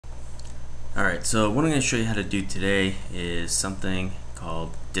Alright, so what I'm going to show you how to do today is something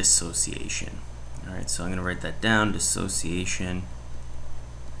called dissociation. Alright, so I'm going to write that down, dissociation.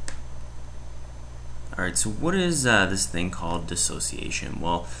 Alright, so what is this thing called dissociation?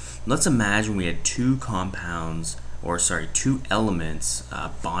 Well, let's imagine we had two elements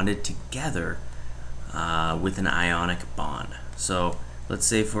bonded together with an ionic bond. So let's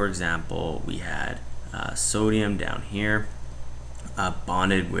say, for example, we had sodium down here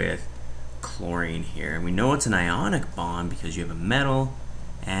bonded with chlorine here, and we know it's an ionic bond because you have a metal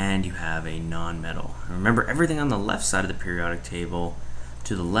and you have a non-metal. Remember, everything on the left side of the periodic table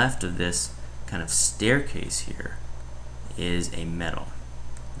to the left of this kind of staircase here is a metal.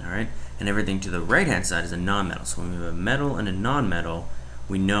 Alright, and everything to the right hand side is a non-metal. So when we have a metal and a non-metal,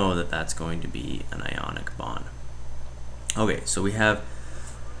 we know that that's going to be an ionic bond. Okay, so we have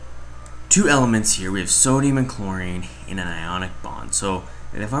two elements here. We have sodium and chlorine in an ionic bond. So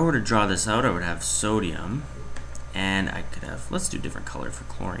if I were to draw this out, I would have sodium, and I could have, let's do a different color for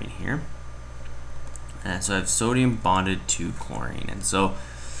chlorine here. And so I have sodium bonded to chlorine. And so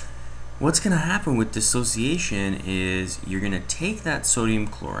what's going to happen with dissociation is you're going to take that sodium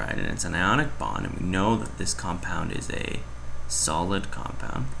chloride, and it's an ionic bond, and we know that this compound is a solid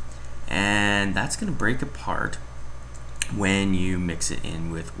compound, and that's going to break apart when you mix it in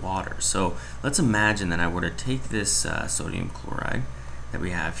with water. So let's imagine that I were to take this sodium chloride that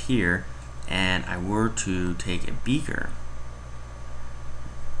we have here, and I were to take a beaker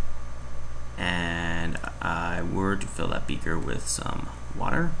and I were to fill that beaker with some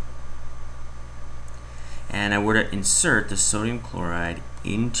water, and I were to insert the sodium chloride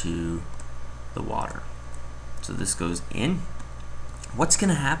into the water. So this goes in. What's going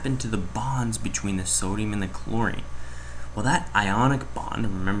to happen to the bonds between the sodium and the chlorine? Well, that ionic bond,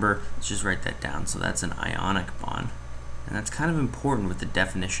 remember, let's just write that down. So that's an ionic bond. And that's kind of important with the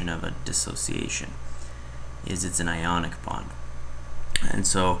definition of a dissociation, is it's an ionic bond. And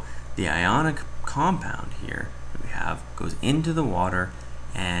so the ionic compound here that we have goes into the water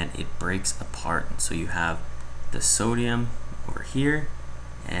and it breaks apart. And so you have the sodium over here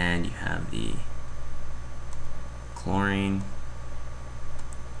and you have the chlorine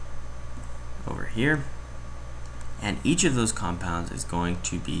over here. And each of those compounds is going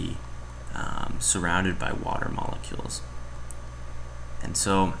to be surrounded by water molecules. And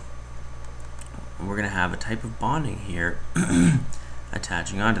so we're going to have a type of bonding here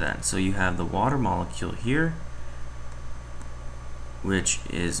attaching onto that. And so you have the water molecule here, which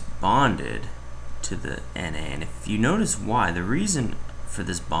is bonded to the Na. And if you notice why, the reason for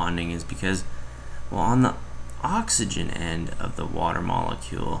this bonding is because, well, on the oxygen end of the water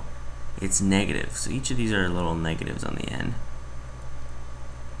molecule, it's negative. So each of these are little negatives on the end.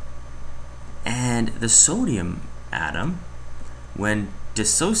 And the sodium atom, when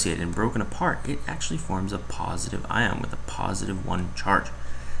dissociated and broken apart, it actually forms a positive ion with a +1 charge.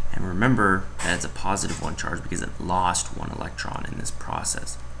 And remember that it's a +1 charge because it lost 1 electron in this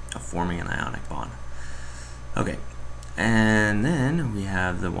process of forming an ionic bond. Okay, and then we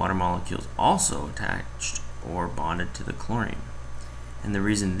have the water molecules also attached or bonded to the chlorine. And the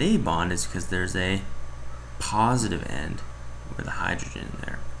reason they bond is because there's a positive end with a hydrogen in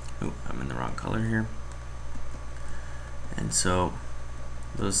there. Oh, I'm in the wrong color here. And so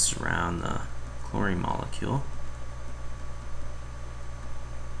those surround the chlorine molecule.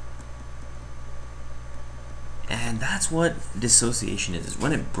 And that's what dissociation is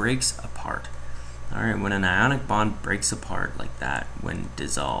when it breaks apart. Alright, when an ionic bond breaks apart like that when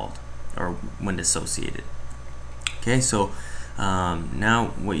dissolved or when dissociated. Okay, so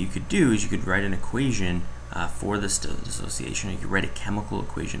now what you could do is you could write an equation for this dissociation. You could write a chemical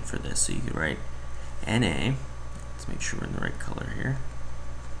equation for this. So you could write Na. Let's make sure we're in the right color here.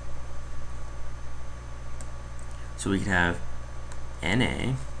 So we could have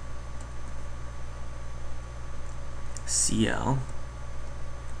Na Cl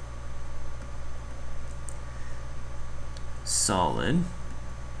solid,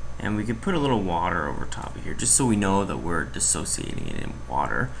 and we could put a little water over top of here just so we know that we're dissociating it in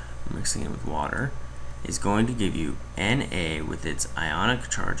water. We're mixing it with water. Is going to give you Na with its ionic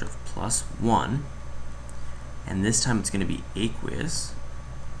charge of +1, and this time it's going to be aqueous,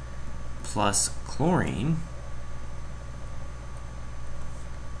 plus chlorine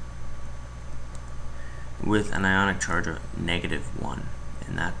with an ionic charge of -1,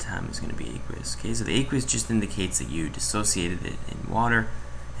 and that time is going to be aqueous. Okay, so the aqueous just indicates that you dissociated it in water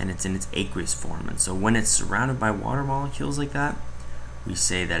and it's in its aqueous form. And so when it's surrounded by water molecules like that, we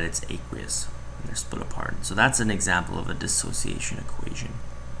say that it's aqueous and they're split apart. So that's an example of a dissociation equation.